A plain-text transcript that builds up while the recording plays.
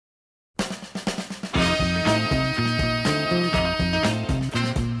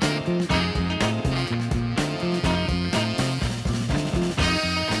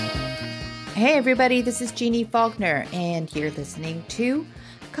Hey everybody, this is Jeannie Faulkner, and you're listening to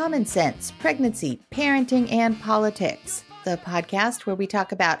Common Sense, Pregnancy, Parenting, and Politics, the podcast where we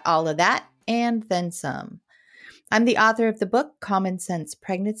talk about all of that and then some. I'm the author of the book, Common Sense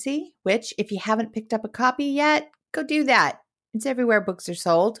Pregnancy, which, if you haven't picked up a copy yet, go do that. It's everywhere books are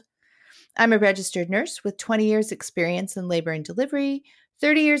sold. I'm a registered nurse with 20 years experience in labor and delivery,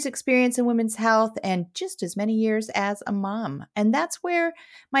 30 years experience in women's health, and just as many years as a mom. And that's where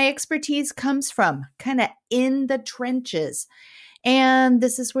my expertise comes from, kind of in the trenches. And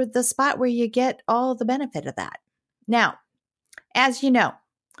this is where the spot where you get all the benefit of that. Now, as you know,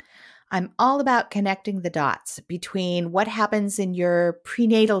 I'm all about connecting the dots between what happens in your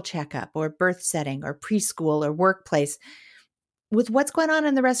prenatal checkup or birth setting or preschool or workplace with what's going on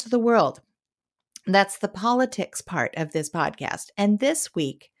in the rest of the world. That's the politics part of this podcast. And this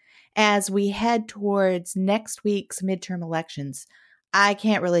week, as we head towards next week's midterm elections, I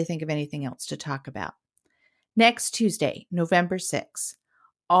can't really think of anything else to talk about. Next Tuesday, November 6th,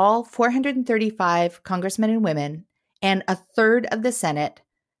 all 435 congressmen and women and a third of the Senate,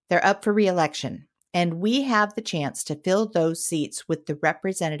 they're up for re-election. And we have the chance to fill those seats with the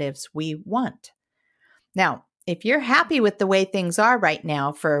representatives we want. Now, if you're happy with the way things are right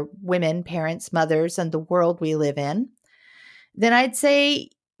now for women, parents, mothers, and the world we live in, then I'd say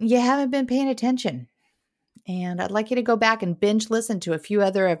you haven't been paying attention. And I'd like you to go back and binge listen to a few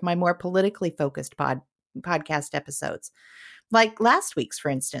other of my more politically focused podcast episodes. Like last week's, for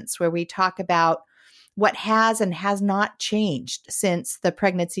instance, where we talk about what has and has not changed since the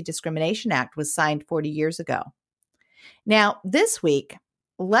Pregnancy Discrimination Act was signed 40 years ago. Now, this week,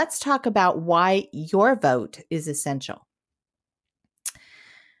 let's talk about why your vote is essential.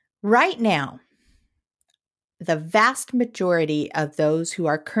 Right now, the vast majority of those who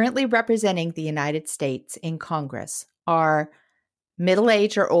are currently representing the United States in Congress are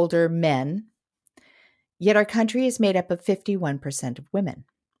middle-aged or older men, yet our country is made up of 51% of women.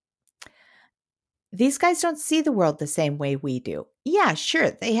 These guys don't see the world the same way we do. Yeah, sure,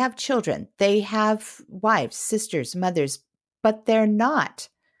 they have children, they have wives, sisters, mothers, but they're not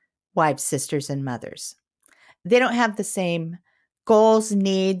wives, sisters, and mothers. They don't have the same goals,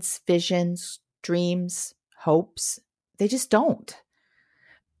 needs, visions, dreams, hopes. They just don't.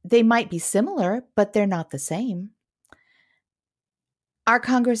 They might be similar, but they're not the same. Our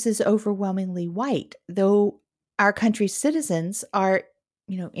Congress is overwhelmingly white, though our country's citizens are,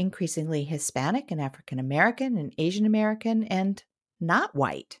 increasingly Hispanic and African American and Asian American and not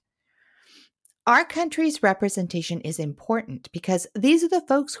white. Our country's representation is important because these are the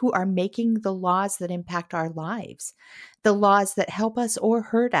folks who are making the laws that impact our lives, the laws that help us or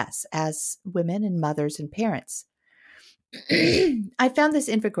hurt us as women and mothers and parents. I found this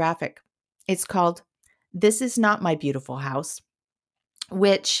infographic. It's called "This Is Not My Beautiful House,"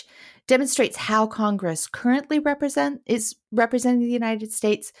 which demonstrates how Congress currently is representing the United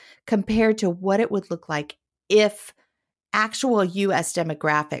States compared to what it would look like if actual U.S.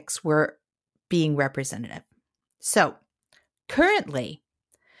 demographics were being representative. So currently,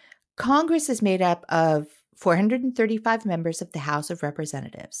 Congress is made up of 435 members of the House of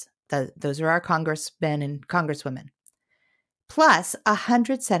Representatives. Those are our congressmen and congresswomen, plus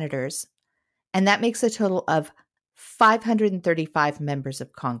 100 senators, and that makes a total of 535 members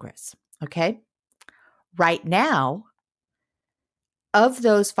of Congress. Okay? Right now, of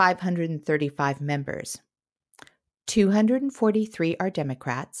those 535 members, 243 are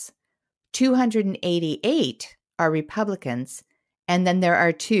Democrats, 288 are Republicans, and then there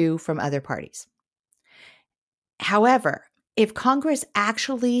are 2 from other parties. However, if Congress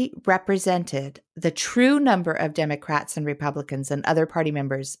actually represented the true number of Democrats and Republicans and other party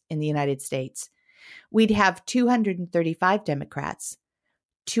members in the United States, we'd have 235 Democrats,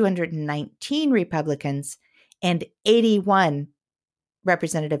 219 Republicans, and 81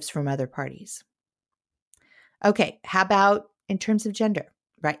 representatives from other parties. Okay, how about in terms of gender?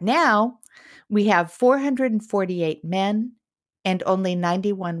 Right now, we have 448 men and only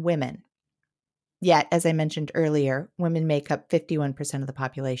 91 women. Yet, as I mentioned earlier, women make up 51% of the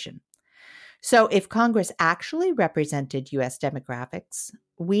population. So if Congress actually represented U.S. demographics,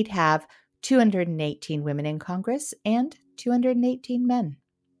 we'd have 218 women in Congress and 218 men.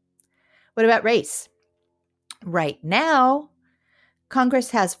 What about race? Right now,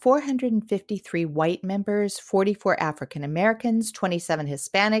 Congress has 453 white members, 44 African Americans, 27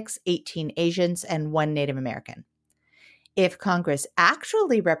 Hispanics, 18 Asians, and 1 Native American. If Congress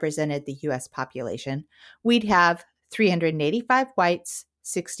actually represented the U.S. population, we'd have 385 whites,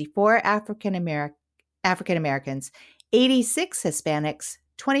 64 African Americans, 86 Hispanics,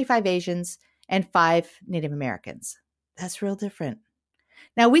 25 Asians, and 5 Native Americans. That's real different.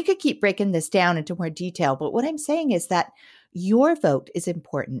 Now, we could keep breaking this down into more detail, but what I'm saying is that your vote is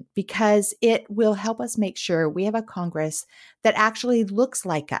important because it will help us make sure we have a Congress that actually looks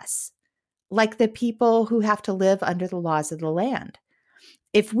like us, like the people who have to live under the laws of the land.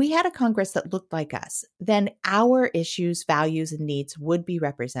 If we had a Congress that looked like us, then our issues, values, and needs would be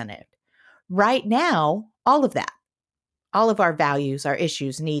represented. Right now, all of that, all of our values, our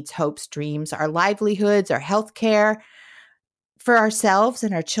issues, needs, hopes, dreams, our livelihoods, our health care for ourselves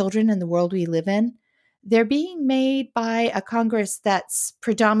and our children and the world we live in, they're being made by a Congress that's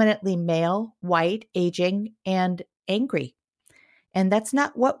predominantly male, white, aging, and angry. And that's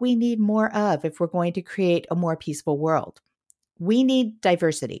not what we need more of if we're going to create a more peaceful world. We need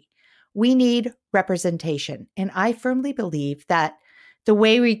diversity. We need representation. And I firmly believe that the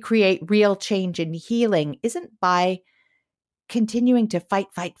way we create real change and healing isn't by continuing to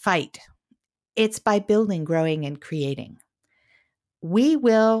fight. It's by building, growing, and creating. We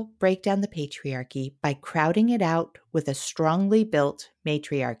will break down the patriarchy by crowding it out with a strongly built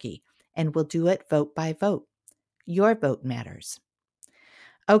matriarchy, and we'll do it vote by vote. Your vote matters.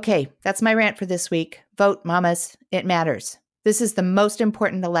 Okay, that's my rant for this week. Vote, mamas. It matters. This is the most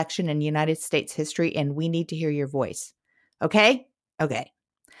important election in United States history, and we need to hear your voice. Okay? Okay.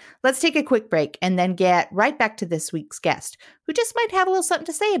 Let's take a quick break and then get right back to this week's guest, who just might have a little something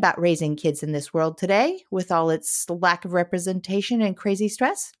to say about raising kids in this world today with all its lack of representation and crazy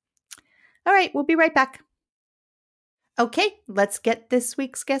stress. All right, we'll be right back. Okay, let's get this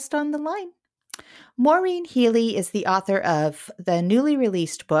week's guest on the line. Maureen Healy is the author of the newly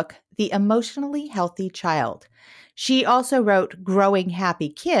released book, The Emotionally Healthy Child. She also wrote Growing Happy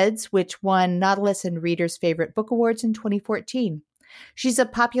Kids, which won Nautilus and Reader's Favorite Book Awards in 2014. She's a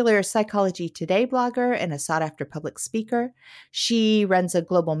popular Psychology Today blogger and a sought-after public speaker. She runs a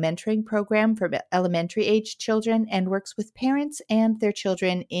global mentoring program for elementary-age children and works with parents and their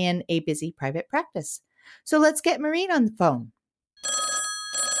children in a busy private practice. So let's get Maureen on the phone.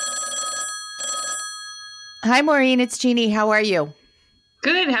 Hi, Maureen. It's Jeannie. How are you?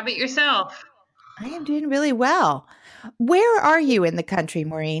 Good. How about yourself? I am doing really well. Where are you in the country,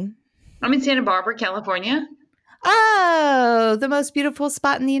 Maureen? I'm in Santa Barbara, California. Oh, the most beautiful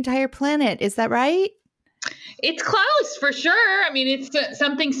spot in the entire planet. Is that right? It's close for sure. I mean, it's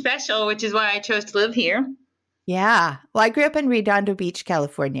something special, which is why I chose to live here. Yeah. Well, I grew up in Redondo Beach,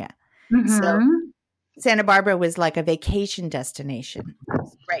 California. Mm-hmm. So Santa Barbara was like a vacation destination.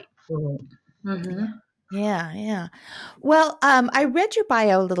 Right. Mm-hmm. Yeah. Well, I read your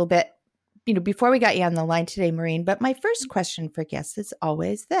bio a little bit, before we got you on the line today, Maureen, but my first question for guests is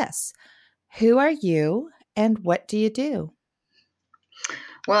always this. Who are you and what do you do?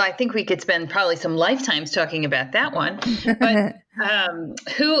 Well, I think we could spend probably some lifetimes talking about that one. But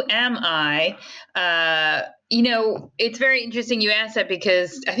who am I? It's very interesting you asked that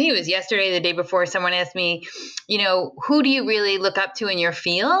because I think it was yesterday, the day before, someone asked me, who do you really look up to in your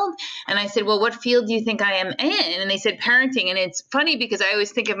field? And I said, well, what field do you think I am in? And they said parenting. And it's funny because I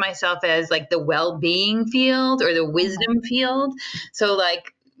always think of myself as like the well-being field or the wisdom field. So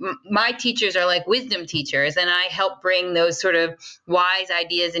like, my teachers are like wisdom teachers, and I help bring those sort of wise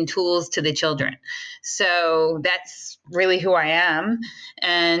ideas and tools to the children. So that's really who I am.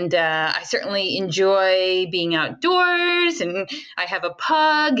 And I certainly enjoy being outdoors, and I have a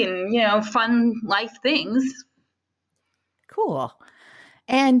pug and, fun life things. Cool.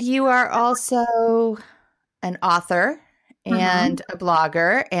 And you are also an author and a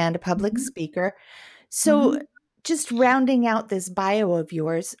blogger and a public speaker. So just rounding out this bio of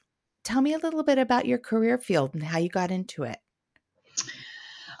yours, tell me a little bit about your career field and how you got into it.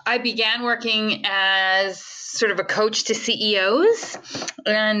 I began working as sort of a coach to CEOs,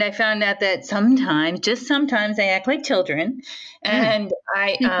 and I found out that just sometimes, I act like children. And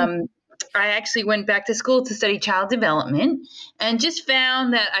I actually went back to school to study child development and just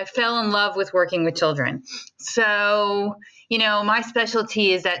found that I fell in love with working with children. So, my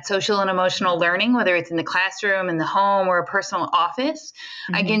specialty is that social and emotional learning, whether it's in the classroom, in the home, or a personal office.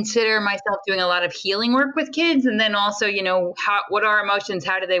 I consider myself doing a lot of healing work with kids. And then also, what are emotions?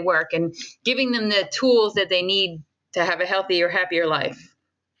 How do they work? And giving them the tools that they need to have a healthier, happier life.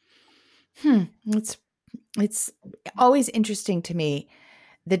 It's always interesting to me,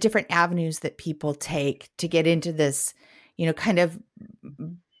 the different avenues that people take to get into this, kind of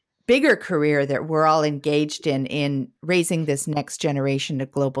bigger career that we're all engaged in raising this next generation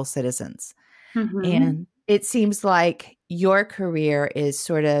of global citizens. And it seems like your career is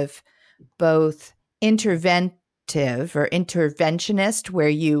sort of both interventive or interventionist, where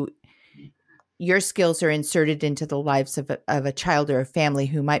your skills are inserted into the lives of a child or a family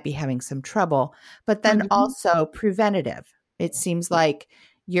who might be having some trouble, but then also preventative. It seems like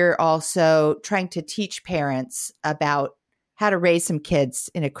you're also trying to teach parents about how to raise some kids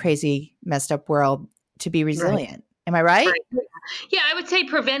in a crazy, messed up world to be Right. resilient. Am I right? Right. Yeah, I would say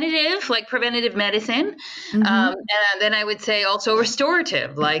preventative, like preventative medicine. Mm-hmm. And then I would say also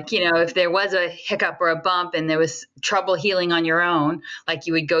restorative, like, if there was a hiccup or a bump and there was trouble healing on your own, like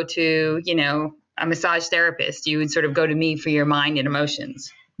you would go to, a massage therapist, you would sort of go to me for your mind and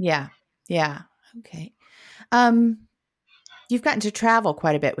emotions. Yeah. Yeah. Okay. You've gotten to travel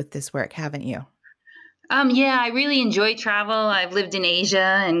quite a bit with this work, haven't you? Yeah, I really enjoy travel. I've lived in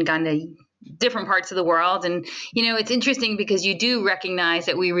Asia and gone to different parts of the world. And, it's interesting because you do recognize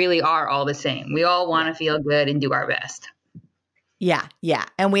that we really are all the same. We all want to feel good and do our best. Yeah. Yeah.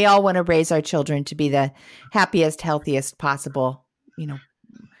 And we all want to raise our children to be the happiest, healthiest possible,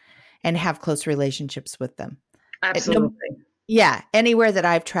 and have close relationships with them. Absolutely. Yeah. Anywhere that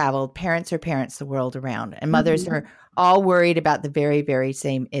I've traveled, parents are parents the world around, and mothers are all worried about the very, very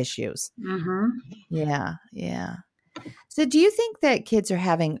same issues. Mm-hmm. Yeah. Yeah. So do you think that kids are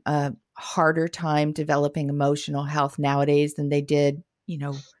having a harder time developing emotional health nowadays than they did,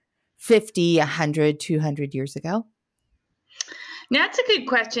 50, 100, 200 years ago? That's a good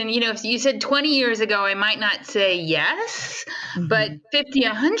question. If you said 20 years ago, I might not say yes, but 50,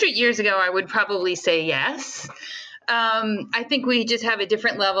 100 years ago, I would probably say yes. I think we just have a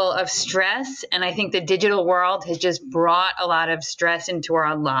different level of stress. And I think the digital world has just brought a lot of stress into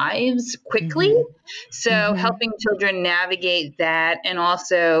our lives quickly. So helping children navigate that and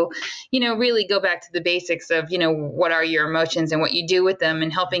also, really go back to the basics of, what are your emotions and what you do with them,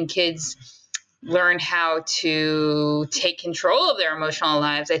 and helping kids learn how to take control of their emotional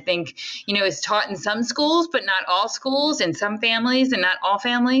lives. I think, is taught in some schools, but not all schools, in some families and not all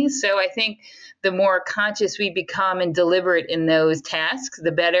families. So I think the more conscious we become and deliberate in those tasks,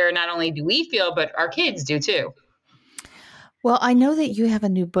 the better not only do we feel, but our kids do too. Well, I know that you have a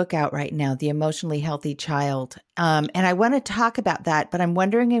new book out right now, The Emotionally Healthy Child. And I want to talk about that, but I'm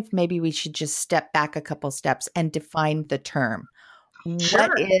wondering if maybe we should just step back a couple steps and define the term.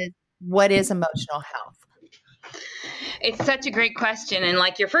 Sure. What is emotional health? It's such a great question. And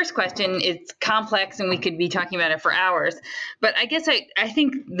like your first question, it's complex and we could be talking about it for hours. But I guess I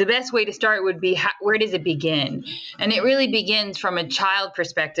think the best way to start would be where does it begin? And it really begins from a child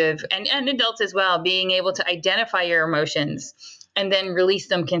perspective, and adults as well, being able to identify your emotions and then release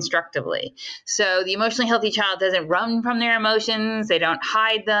them constructively. So the emotionally healthy child doesn't run from their emotions. They don't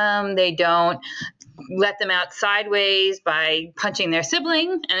hide them. They don't let them out sideways by punching their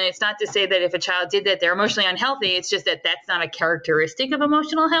sibling. And it's not to say that if a child did that, they're emotionally unhealthy. It's just that that's not a characteristic of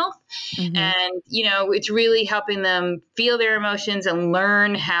emotional health. And, it's really helping them feel their emotions and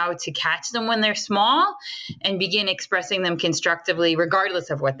learn how to catch them when they're small and begin expressing them constructively, regardless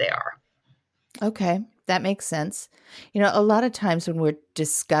of what they are. Okay. That makes sense. A lot of times when we're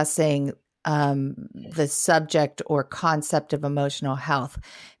discussing the subject or concept of emotional health,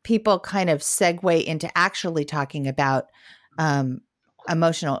 people kind of segue into actually talking about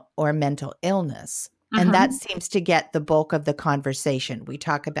emotional or mental illness. And that seems to get the bulk of the conversation. We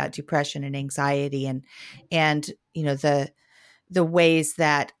talk about depression and anxiety and the ways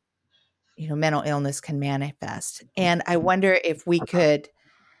that, mental illness can manifest. And I wonder if we could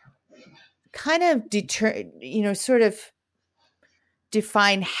kind of sort of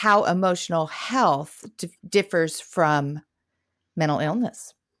define how emotional health differs from mental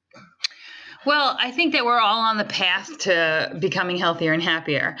illness. Well, I think that we're all on the path to becoming healthier and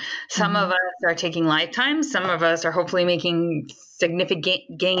happier. Some of us are taking lifetimes. Some of us are hopefully making significant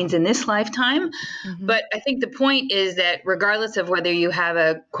gains in this lifetime. But I think the point is that regardless of whether you have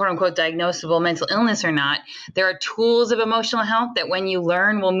a quote unquote diagnosable mental illness or not, there are tools of emotional health that when you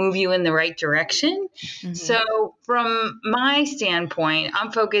learn will move you in the right direction. So from my standpoint,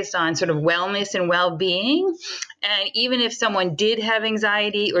 I'm focused on sort of wellness and well-being. And even if someone did have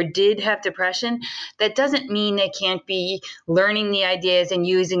anxiety or did have depression, that doesn't mean they can't be learning the ideas and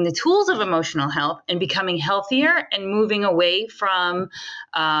using the tools of emotional health and becoming healthier and moving away from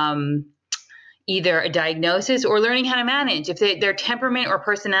either a diagnosis or learning how to manage. If their temperament or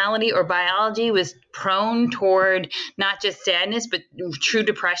personality or biology was prone toward not just sadness, but true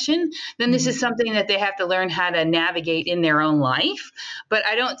depression, then this is something that they have to learn how to navigate in their own life. But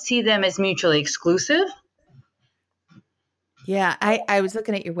I don't see them as mutually exclusive. Yeah, I was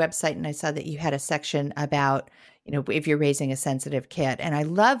looking at your website and I saw that you had a section about, if you're raising a sensitive kid. And I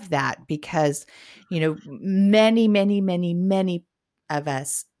love that because, many, many, many, many of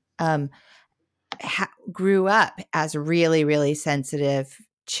us grew up as really, really sensitive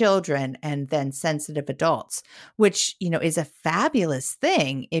children and then sensitive adults, which, is a fabulous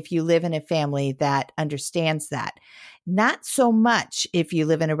thing if you live in a family that understands that. Not so much if you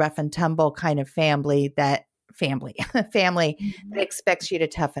live in a rough and tumble kind of family that expects you to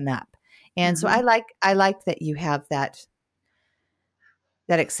toughen up. And so I like that you have that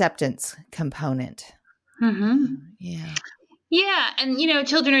acceptance component. Mm-hmm. Yeah. Yeah. And,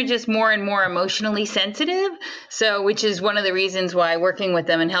 children are just more and more emotionally sensitive. So, which is one of the reasons why working with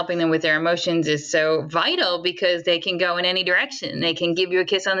them and helping them with their emotions is so vital, because they can go in any direction. They can give you a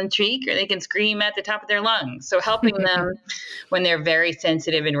kiss on the cheek, or they can scream at the top of their lungs. So helping them when they're very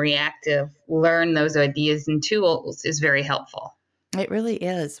sensitive and reactive, learn those ideas and tools is very helpful. It really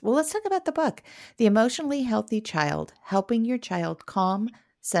is. Well, let's talk about the book, The Emotionally Healthy Child, Helping Your Child Calm,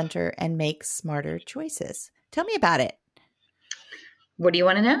 Center, and Make Smarter Choices. Tell me about it. What do you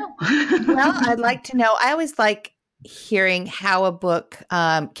want to know? Well, I'd like to know. I always like hearing how a book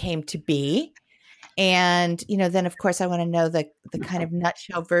came to be. And, then of course I want to know the kind of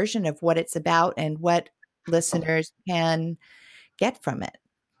nutshell version of what it's about and what listeners can get from it.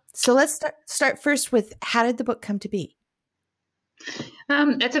 So let's start first with, how did the book come to be?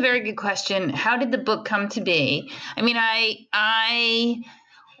 That's a very good question. How did the book come to be? I mean, I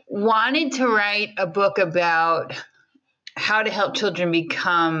wanted to write a book about how to help children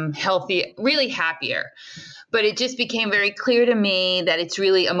become healthy, really happier. But it just became very clear to me that it's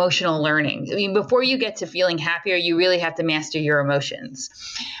really emotional learning. I mean, before you get to feeling happier, you really have to master your emotions.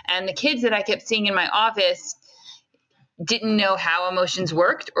 And the kids that I kept seeing in my office didn't know how emotions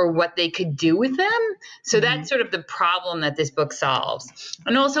worked or what they could do with them. So that's sort of the problem that this book solves.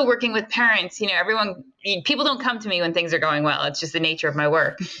 And also working with parents, people don't come to me when things are going well. It's just the nature of my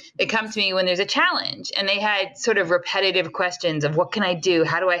work. They come to me when there's a challenge, and they had sort of repetitive questions of, what can I do?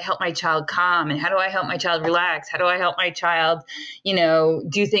 How do I help my child calm? And how do I help my child relax? How do I help my child,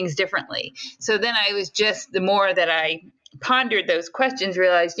 do things differently? So then the more that I pondered those questions,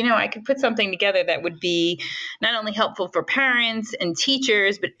 realized, I could put something together that would be not only helpful for parents and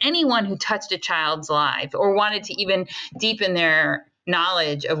teachers, but anyone who touched a child's life or wanted to even deepen their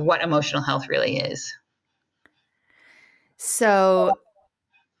knowledge of what emotional health really is. So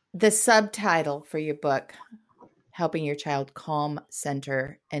the subtitle for your book, Helping Your Child Calm,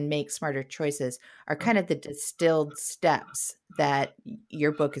 Center, and Make Smarter Choices, are kind of the distilled steps that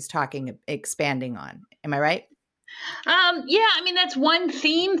your book is expanding on. Am I right? Yeah, I mean, that's one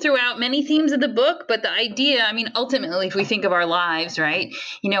theme throughout many themes of the book. But the idea, ultimately, if we think of our lives, right,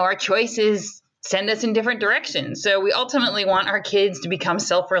 our choices send us in different directions. So we ultimately want our kids to become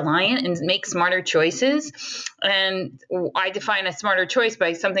self-reliant and make smarter choices. And I define a smarter choice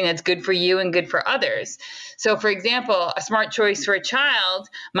by something that's good for you and good for others. So, for example, a smart choice for a child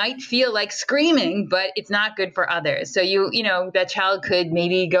might feel like screaming, but it's not good for others. So that child could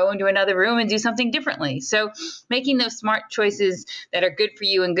maybe go into another room and do something differently. So making those smart choices that are good for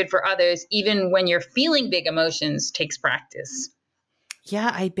you and good for others, even when you're feeling big emotions, takes practice.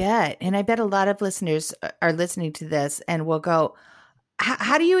 Yeah, I bet. And I bet a lot of listeners are listening to this and will go,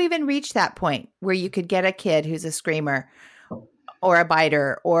 how do you even reach that point where you could get a kid who's a screamer or a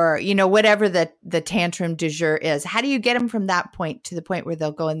biter or, whatever the tantrum du jour is? How do you get them from that point to the point where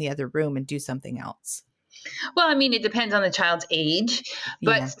they'll go in the other room and do something else? Well, it depends on the child's age,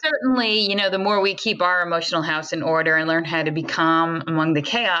 but certainly, the more we keep our emotional house in order and learn how to be calm among the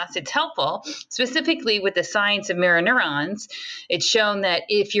chaos, it's helpful. Specifically with the science of mirror neurons, it's shown that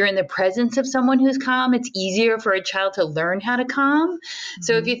if you're in the presence of someone who's calm, it's easier for a child to learn how to calm.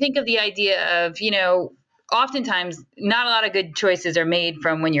 So if you think of the idea of, oftentimes not a lot of good choices are made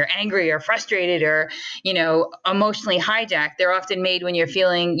from when you're angry or frustrated or, emotionally hijacked. They're often made when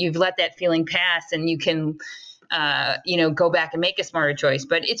you've let that feeling pass and you can, go back and make a smarter choice.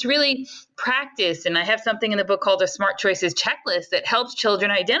 But it's really practice. And I have something in the book called a Smart Choices Checklist that helps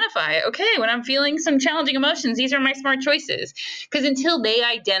children identify, okay, when I'm feeling some challenging emotions, these are my smart choices. Because until they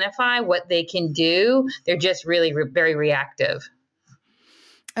identify what they can do, they're just really very reactive.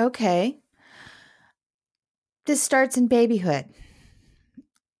 Okay. This starts in babyhood,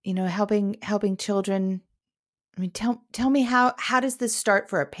 helping children. Tell me how does this start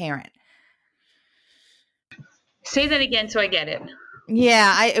for a parent? Say that again so I get it.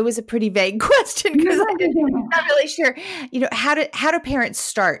 Yeah, it was a pretty vague question because I'm not really sure. How do parents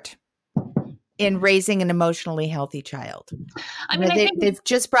start in raising an emotionally healthy child? They've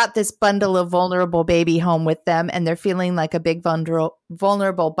just brought this bundle of vulnerable baby home with them, and they're feeling like a big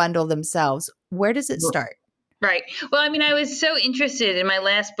vulnerable bundle themselves. Where does it start? Right. Well, I mean, I was so interested in my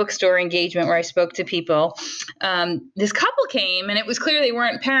last bookstore engagement where I spoke to people. This couple came, and it was clear they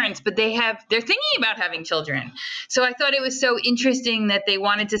weren't parents, but they're thinking about having children. So I thought it was so interesting that they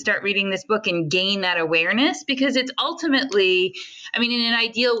wanted to start reading this book and gain that awareness, because it's ultimately, I mean, in an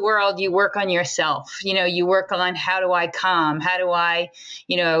ideal world, you work on yourself. You work on, how do I calm? How do I,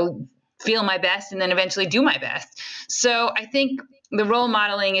 feel my best, and then eventually do my best. So I think the role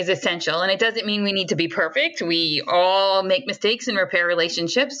modeling is essential, and it doesn't mean we need to be perfect. We all make mistakes and repair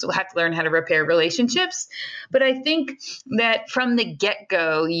relationships. We'll have to learn how to repair relationships. But I think that from the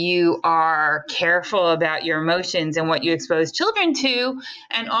get-go, you are careful about your emotions and what you expose children to.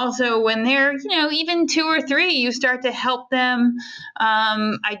 And also when they're, even 2 or 3, you start to help them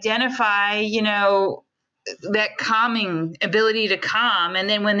identify, that calming ability to calm. And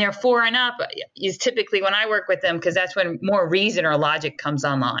then when they're 4 and up is typically when I work with them, because that's when more reason or logic comes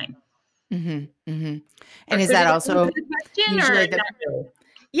online. Mm-hmm, mm-hmm. And is that also usually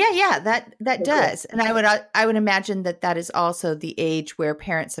Yeah, that does. And I would imagine that is also the age where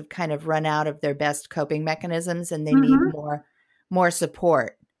parents have kind of run out of their best coping mechanisms, and they need more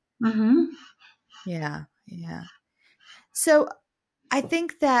support. Mm-hmm. Yeah. So I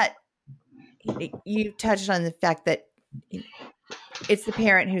think that you touched on the fact that it's the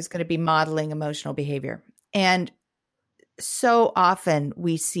parent who's going to be modeling emotional behavior. And so often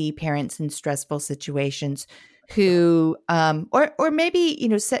we see parents in stressful situations who, or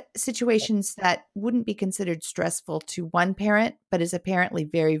maybe, situations that wouldn't be considered stressful to one parent, but is apparently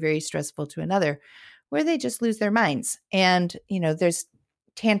very, very stressful to another, where they just lose their minds. And, there's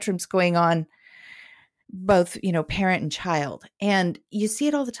tantrums going on, both, parent and child. And you see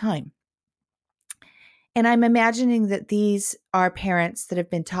it all the time. And I'm imagining that these are parents that have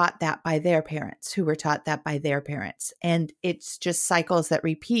been taught that by their parents, who were taught that by their parents. And it's just cycles that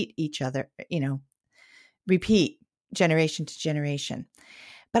repeat each other, repeat generation to generation.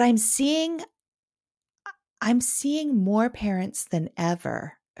 But I'm seeing more parents than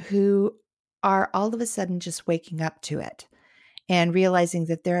ever who are all of a sudden just waking up to it and realizing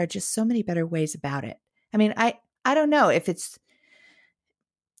that there are just so many better ways about it. I mean, I don't know if it's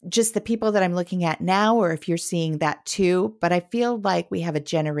just the people that I'm looking at now, or if you're seeing that too, but I feel like we have a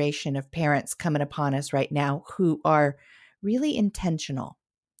generation of parents coming upon us right now who are really intentional.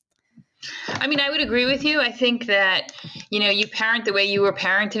 I mean, I would agree with you. I think that, you parent the way you were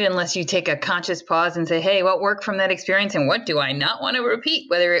parented unless you take a conscious pause and say, hey, what worked from that experience and what do I not want to repeat,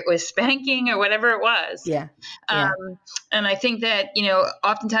 whether it was spanking or whatever it was. Yeah. And I think that,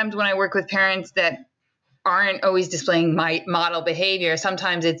 oftentimes when I work with parents that aren't always displaying my model behavior,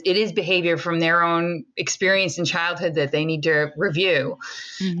 sometimes it is behavior from their own experience in childhood that they need to review.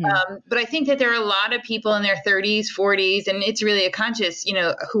 Mm-hmm. But I think that there are a lot of people in their 30s, 40s, and it's really a conscious,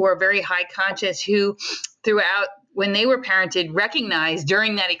 who are very high conscious, who throughout when they were parented recognized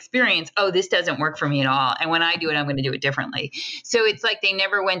during that experience, oh, this doesn't work for me at all. And when I do it, I'm going to do it differently. So it's like they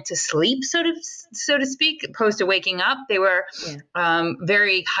never went to sleep, so to speak, opposed to waking up. They were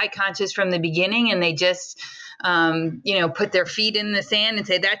very high conscious from the beginning, and they just, put their feet in the sand and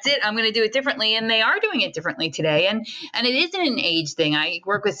say, that's it, I'm going to do it differently. And they are doing it differently today. And it isn't an age thing. I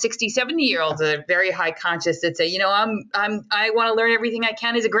work with 60, 70-year-olds that are very high conscious that say, I want to learn everything I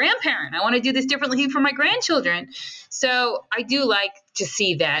can as a grandparent. I want to do this differently for my grandchildren. So I do like to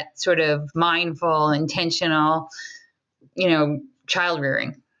see that sort of mindful, intentional, child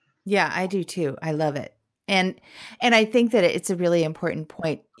rearing. Yeah, I do too. I love it. And I think that it's a really important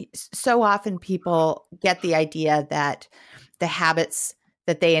point. So often people get the idea that the habits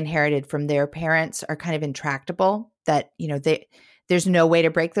that they inherited from their parents are kind of intractable, that, there's no way to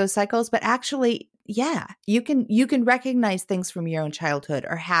break those cycles. But actually, yeah, you can recognize things from your own childhood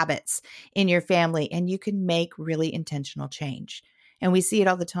or habits in your family, and you can make really intentional change. And we see it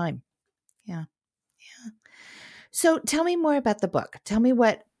all the time. Yeah. So tell me more about the book. Tell me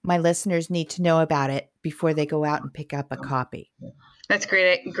what my listeners need to know about it before they go out and pick up a copy. That's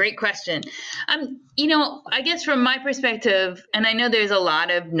great. Great question. I guess from my perspective, and I know there's a lot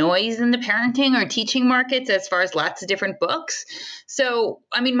of noise in the parenting or teaching markets as far as lots of different books. So,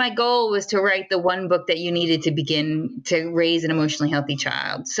 my goal was to write the one book that you needed to begin to raise an emotionally healthy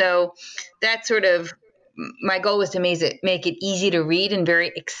child. So that's sort of my goal was to make it easy to read and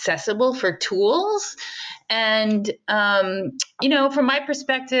very accessible for tools. And, from my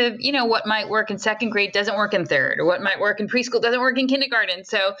perspective, what might work in second grade doesn't work in third, or what might work in preschool doesn't work in kindergarten.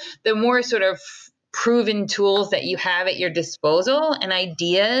 So the more sort of proven tools that you have at your disposal, and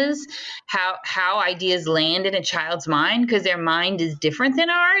ideas, how ideas land in a child's mind, because their mind is different than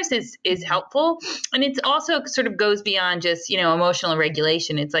ours, is helpful. And it's also sort of goes beyond just, emotional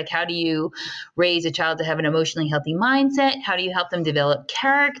regulation. It's like, how do you raise a child to have an emotionally healthy mindset? How do you help them develop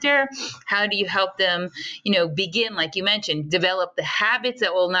character? How do you help them, begin, like you mentioned, develop the habits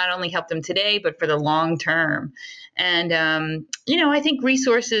that will not only help them today, but for the long term? And, I think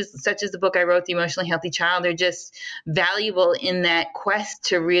resources such as the book I wrote, The Emotionally Healthy Child, are just valuable in that quest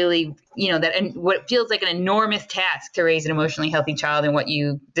to really, and what feels like an enormous task to raise an emotionally healthy child in what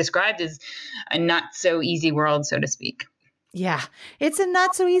you described as a not so easy world, so to speak. Yeah, it's a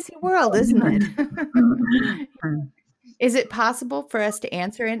not so easy world, isn't it? Is it possible for us to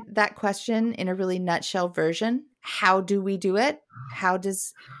answer that question in a really nutshell version? How do we do it?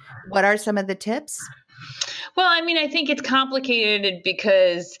 What are some of the tips? Well, I think it's complicated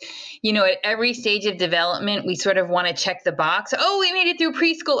because, at every stage of development, we sort of want to check the box. Oh, we made it through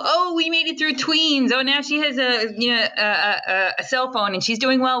preschool. Oh, we made it through tweens. Oh, now she has a cell phone and she's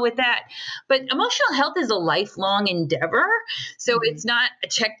doing well with that. But emotional health is a lifelong endeavor. So it's not a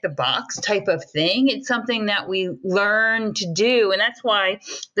check the box type of thing. It's something that we learn to do. And that's why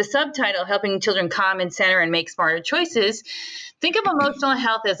the subtitle, Helping Children Calm and Center and Make Smarter Choices, think of emotional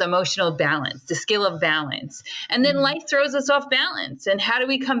health as emotional balance, the skill of balance. And then life throws us off balance. And how do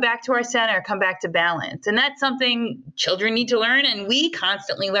we come back to our center, come back to balance? And that's something children need to learn. And we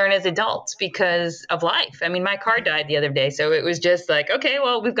constantly learn as adults because of life. My car died the other day. So it was just like, okay,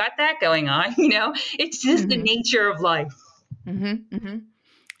 well, we've got that going on. It's just the nature of life. Mm-hmm, mm-hmm.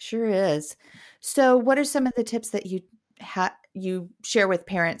 Sure is. So what are some of the tips that you share with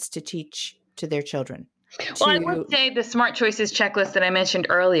parents to teach to their children? Well, I would say the Smart Choices checklist that I mentioned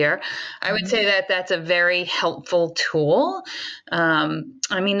earlier, I would say that that's a very helpful tool.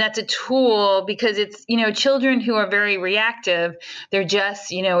 That's a tool because it's, children who are very reactive, they're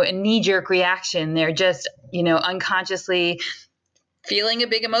just, a knee-jerk reaction. They're just, unconsciously feeling a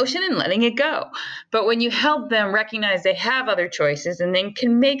big emotion and letting it go. But when you help them recognize they have other choices and then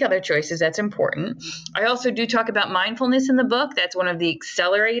can make other choices, that's important. I also do talk about mindfulness in the book. That's one of the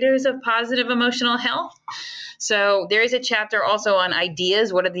accelerators of positive emotional health. So there is a chapter also on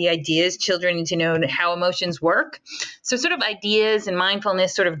ideas. What are the ideas children need to know how emotions work? So sort of ideas and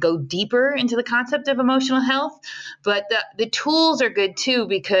mindfulness sort of go deeper into the concept of emotional health. But the tools are good too,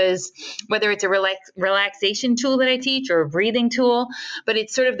 because whether it's a relaxation tool that I teach or a breathing tool, but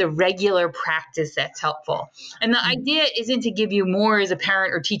it's sort of the regular practice that's helpful. And the idea isn't to give you more as a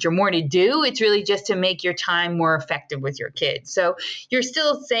parent or teacher, more to do. It's really just to make your time more effective with your kids. So you're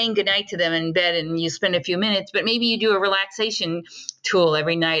still saying goodnight to them in bed and you spend a few minutes, but maybe you do a relaxation tool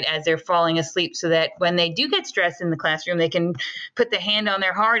every night as they're falling asleep so that when they do get stressed in the classroom, they can put the hand on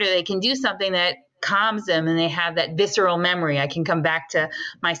their heart or they can do something that calms them and they have that visceral memory. I can come back to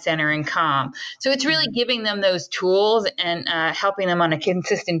my center and calm. So it's really giving them those tools and helping them on a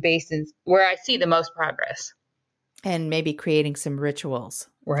consistent basis where I see the most progress. And maybe creating some rituals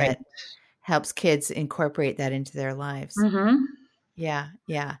that helps kids incorporate that into their lives. Mm-hmm. Yeah.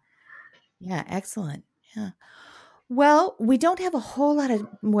 Excellent. Yeah. Well, we don't have a whole lot of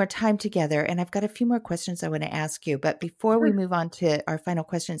more time together, and I've got a few more questions I want to ask you. But before we move on to our final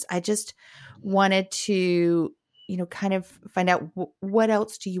questions, I just wanted to, kind of find out what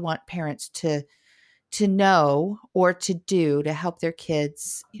else do you want parents to know or to do to help their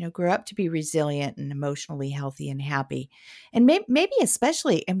kids, grow up to be resilient and emotionally healthy and happy, and maybe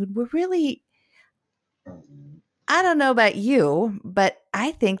especially, we're really. I don't know about you, but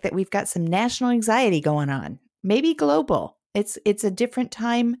I think that we've got some national anxiety going on, maybe global. It's a different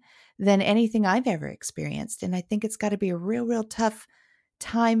time than anything I've ever experienced. And I think it's got to be a real, real tough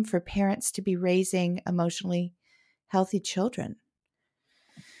time for parents to be raising emotionally healthy children.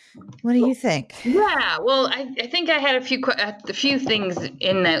 What do you think? Yeah, well, I think I had a few things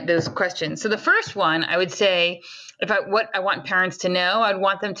in those questions. So the first one, I would say, what I want parents to know, I'd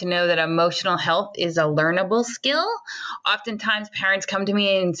want them to know that emotional health is a learnable skill. Oftentimes, parents come to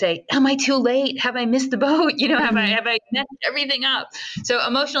me and say, "Am I too late? Have I missed the boat? Have I messed everything up?" So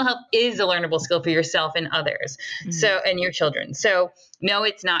emotional health is a learnable skill for yourself and others, and your children. So no,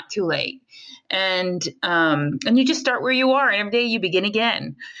 it's not too late. And you just start where you are, and every day you begin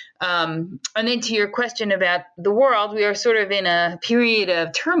again. And then to your question about the world, we are sort of in a period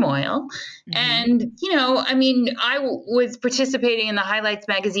of turmoil. And, I was participating in the Highlights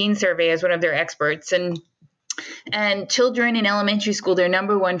magazine survey as one of their experts. And And children in elementary school, their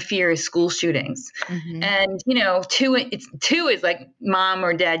number one fear is school shootings. Mm-hmm. And, two is like mom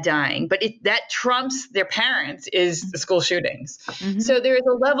or dad dying, but that trumps their parents is the school shootings. Mm-hmm. So there is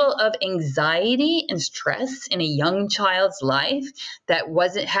a level of anxiety and stress in a young child's life that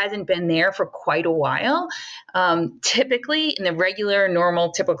hasn't been there for quite a while, typically in the regular,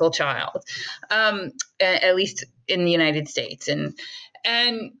 normal, typical child, at least in the United States. And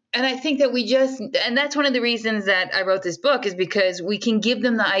I think that and that's one of the reasons that I wrote this book, is because we can give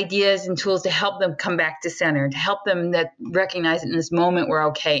them the ideas and tools to help them come back to center, to help them that recognize in this moment we're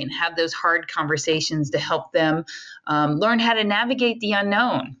okay, and have those hard conversations to help them learn how to navigate the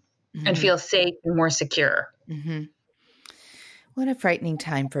unknown and feel safe and more secure. Mm-hmm. What a frightening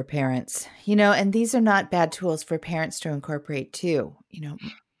time for parents, and these are not bad tools for parents to incorporate too,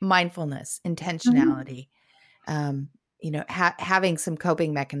 mindfulness, intentionality, having some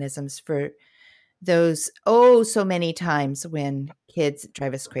coping mechanisms for those, so many times when kids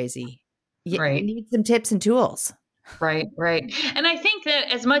drive us crazy. You need some tips and tools. Right. And I think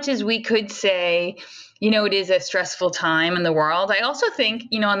that as much as we could say, it is a stressful time in the world, I also think,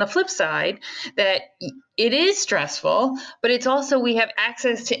 on the flip side, that it is stressful, but it's also, we have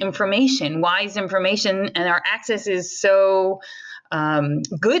access to information, wise information, and our access is so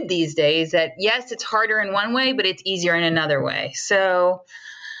good these days that, yes, it's harder in one way, but it's easier in another way. So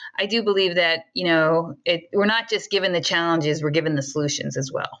I do believe that, we're not just given the challenges, we're given the solutions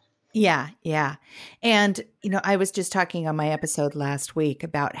as well. Yeah. And, I was just talking on my episode last week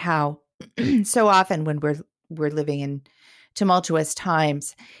about how so often when we're living in tumultuous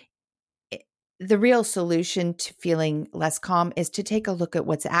times, the real solution to feeling less calm is to take a look at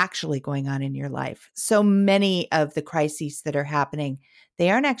what's actually going on in your life. So many of the crises that are happening, they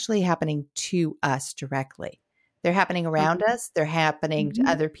aren't actually happening to us directly. They're happening around us. They're happening to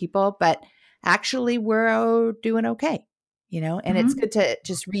other people, but actually we're doing okay, and it's good to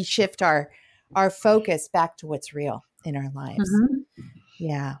just reshift our focus back to what's real in our lives.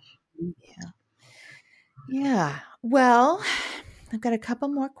 Yeah. Well, I've got a couple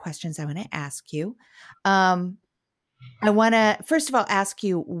more questions I want to ask you. I want to, first of all, ask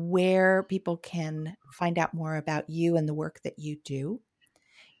you where people can find out more about you and the work that you do.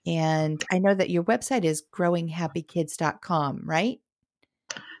 And I know that your website is growinghappykids.com, right?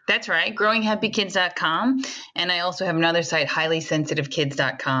 That's right, growinghappykids.com. And I also have another site,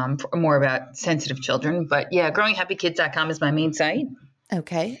 highlysensitivekids.com, for more about sensitive children. But yeah, growinghappykids.com is my main site.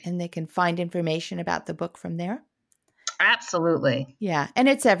 Okay. And they can find information about the book from there? Absolutely. Yeah. And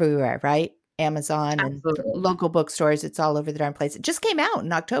it's everywhere, right? Amazon and local bookstores. It's all over the darn place. It just came out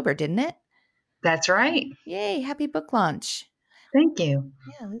in October, didn't it? That's right. Yay. Happy book launch. Thank you.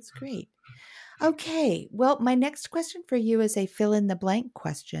 Yeah, that's great. Okay. Well, my next question for you is a fill in the blank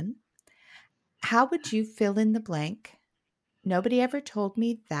question. How would you fill in the blank? Nobody ever told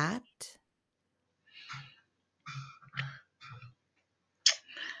me that.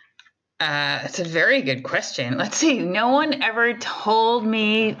 It's a very good question. Let's see. No one ever told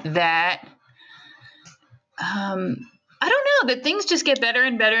me that. I don't know, that things just get better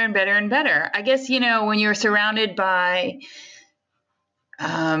and better and better and better. I guess, when you're surrounded by,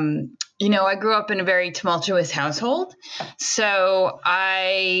 I grew up in a very tumultuous household. So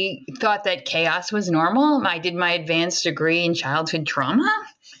I thought that chaos was normal. I did my advanced degree in childhood trauma.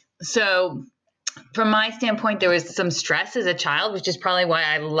 So from my standpoint, there was some stress as a child, which is probably why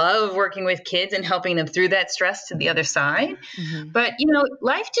I love working with kids and helping them through that stress to the other side. But,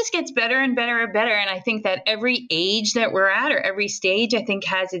 life just gets better and better and better. And I think that every age that we're at, or every stage, I think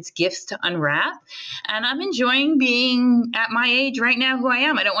has its gifts to unwrap. And I'm enjoying being at my age right now who I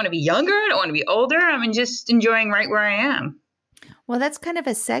am. I don't want to be younger. I don't want to be older. I'm just enjoying right where I am. Well, that's kind of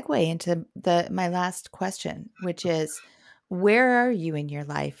a segue into my last question, which is, where are you in your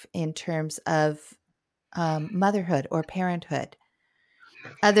life in terms of motherhood or parenthood,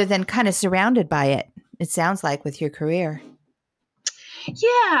 other than kind of surrounded by it? It sounds like with your career.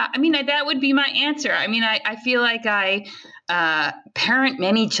 Yeah, that would be my answer. I feel like I parent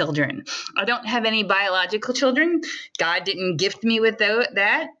many children. I don't have any biological children. God didn't gift me with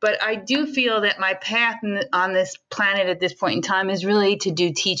that, but I do feel that my path on this planet at this point in time is really to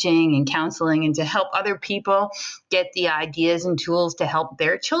do teaching and counseling and to help other people get the ideas and tools to help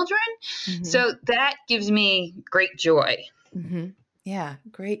their children. So that gives me great joy. Yeah,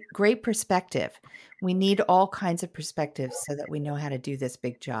 great perspective. We need all kinds of perspectives so that we know how to do this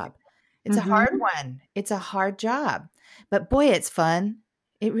big job. It's a hard one. It's a hard job, but boy, it's fun.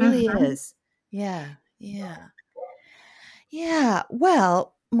 It really is. Yeah.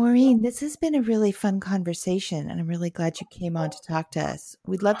 Well, Maureen, this has been a really fun conversation, and I'm really glad you came on to talk to us.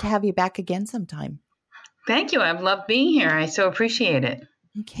 We'd love to have you back again sometime. Thank you. I've loved being here. I so appreciate it.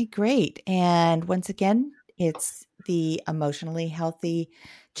 Okay, great. And once again, it's the Emotionally Healthy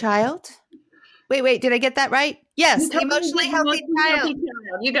Child. Wait, did I get that right? Yes, the Emotionally Healthy Child.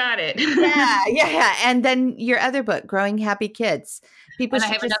 You got it. Yeah. And then your other book, Growing Happy Kids. And I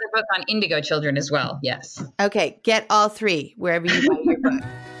have another book on indigo children as well. Yes. Okay, get all three wherever you buy your book.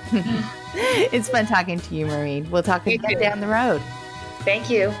 It's fun talking to you, Maureen. We'll talk again down the road. Thank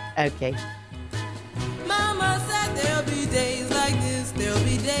you. Okay. Mama said there'll be days like this. There'll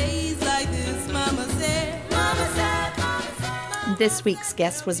be days like this. Mama said, Mama said, Mama said. This week's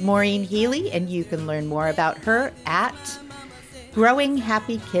guest was Maureen Healy, and you can learn more about her at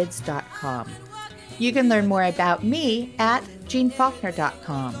growinghappykids.com. You can learn more about me at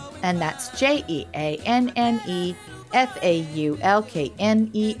jeannefaulkner.com, and that's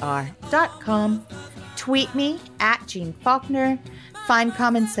JeanneFaulkner.com. Tweet me at Jeanne Faulkner. Find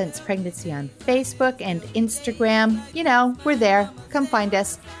Common Sense Pregnancy on Facebook and Instagram. You know, we're there. Come find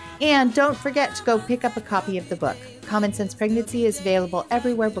us. And don't forget to go pick up a copy of the book. Common Sense Pregnancy is available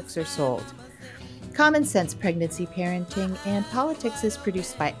everywhere books are sold. Common Sense Pregnancy, Parenting, and Politics is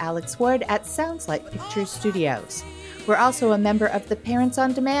produced by Alex Ward at Sounds Like Pictures Studios. We're also a member of the Parents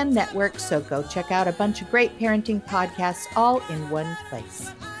on Demand Network, so go check out a bunch of great parenting podcasts all in one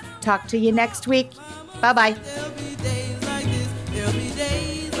place. Talk to you next week. Bye-bye.